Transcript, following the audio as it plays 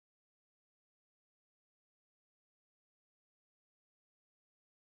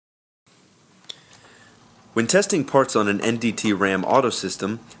When testing parts on an NDT RAM auto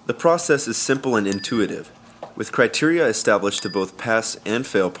system, the process is simple and intuitive. With criteria established to both pass and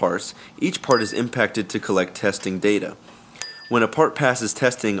fail parts, each part is impacted to collect testing data. When a part passes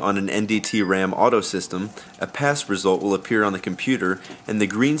testing on an NDT RAM auto system, a pass result will appear on the computer and the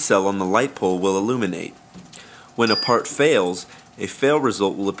green cell on the light pole will illuminate. When a part fails, a fail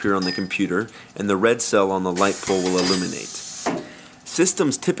result will appear on the computer and the red cell on the light pole will illuminate.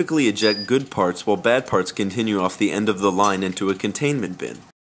 Systems typically eject good parts while bad parts continue off the end of the line into a containment bin.